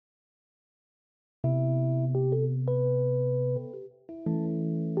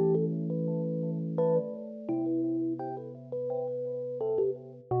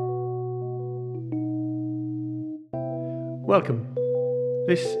Welcome.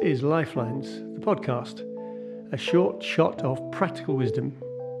 This is Lifelines, the podcast, a short shot of practical wisdom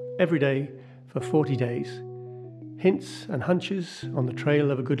every day for 40 days. Hints and hunches on the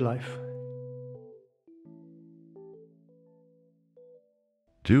trail of a good life.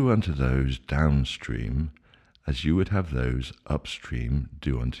 Do unto those downstream as you would have those upstream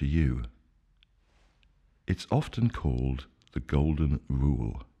do unto you. It's often called the Golden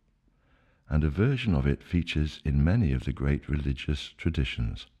Rule, and a version of it features in many of the great religious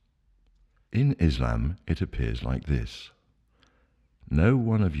traditions. In Islam, it appears like this: no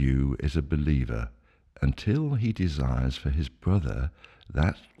one of you is a believer until he desires for his brother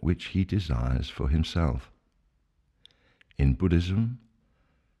that which he desires for himself. In Buddhism,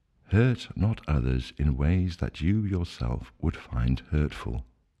 hurt not others in ways that you yourself would find hurtful.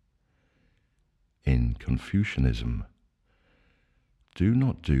 In Confucianism, do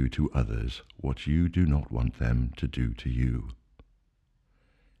not do to others what you do not want them to do to you.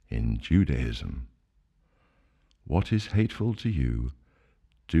 In Judaism, what is hateful to you,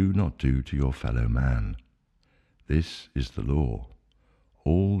 do not do to your fellow man. This is the law.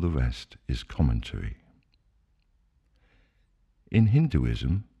 All the rest is commentary. In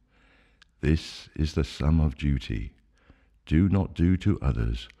Hinduism, this is the sum of duty. Do not do to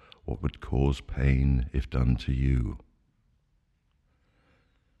others what would cause pain if done to you.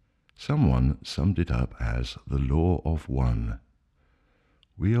 Someone summed it up as the law of one.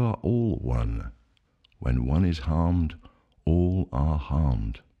 We are all one. When one is harmed, all are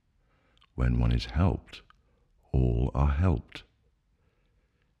harmed. When one is helped, all are helped.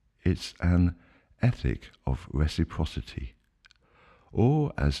 It's an ethic of reciprocity.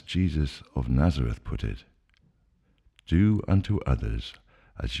 Or, as Jesus of Nazareth put it, do unto others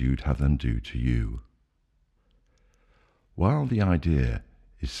as you'd have them do to you. While the idea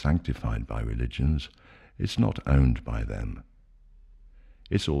is sanctified by religions, it's not owned by them.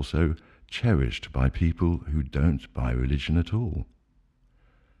 It's also cherished by people who don't buy religion at all.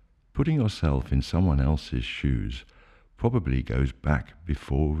 Putting yourself in someone else's shoes probably goes back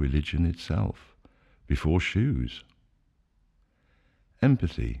before religion itself, before shoes.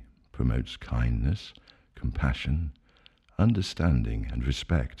 Empathy promotes kindness, compassion, understanding, and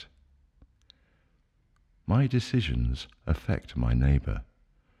respect. My decisions affect my neighbour,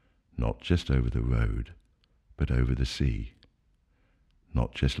 not just over the road, but over the sea.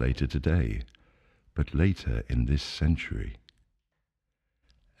 Not just later today, but later in this century.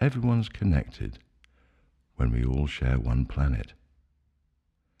 Everyone's connected when we all share one planet.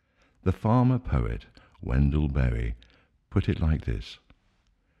 The farmer-poet Wendell Berry put it like this: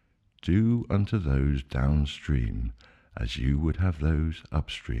 do unto those downstream as you would have those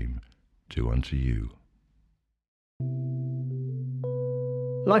upstream do unto you.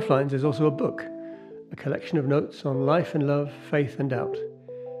 Lifelines is also a book, a collection of notes on life and love, faith and doubt.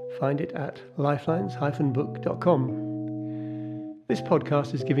 Find it at lifelines-book.com. This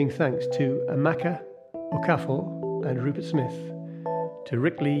podcast is giving thanks to Amaka Okafor and Rupert Smith, to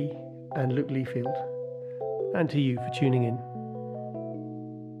Rick Lee and Luke Leafield, and to you for tuning in.